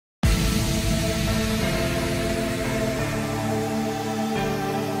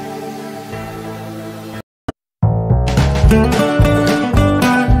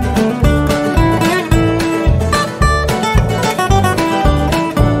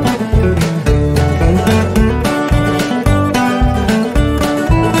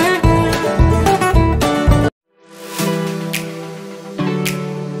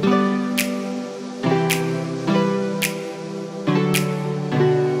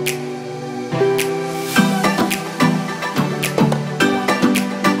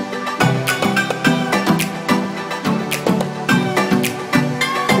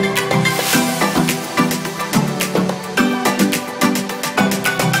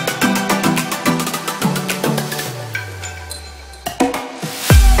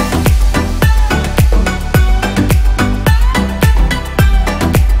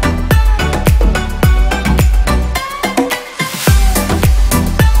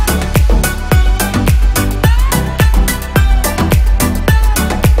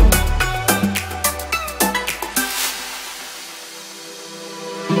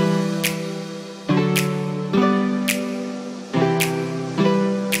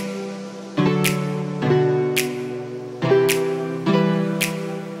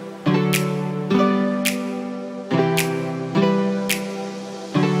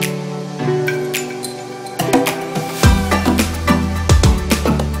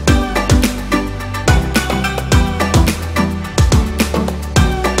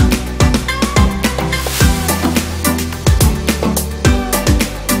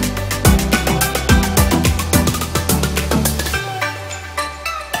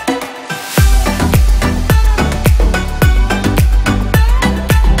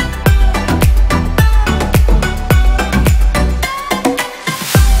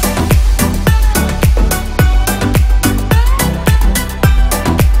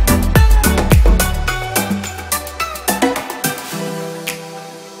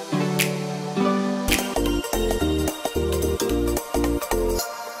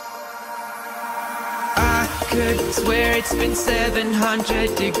been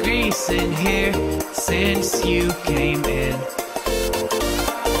 700 degrees in here since you came in.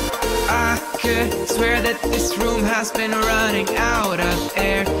 I could swear that this room has been running out of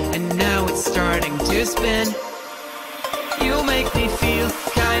air, and now it's starting to spin. You make me feel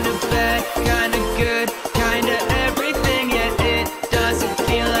kinda bad, kinda good, kinda everything, yet it doesn't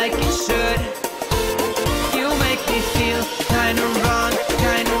feel like it should. You make me feel kinda wrong,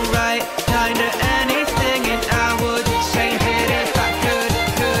 kinda right, kinda anything, and I would change it if I could.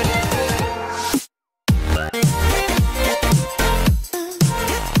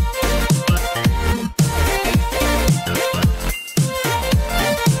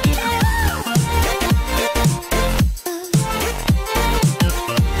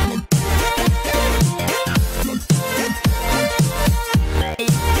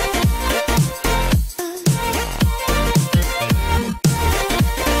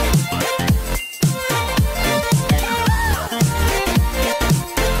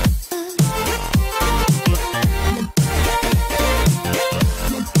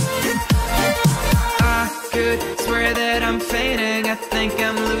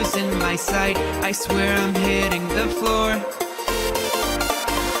 I swear I'm hitting the floor.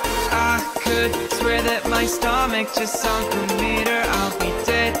 I could swear that my stomach just sunk a meter. I'll be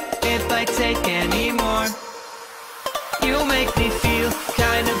dead if I take any more. You make me feel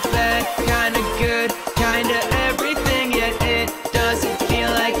kinda bad, kinda good.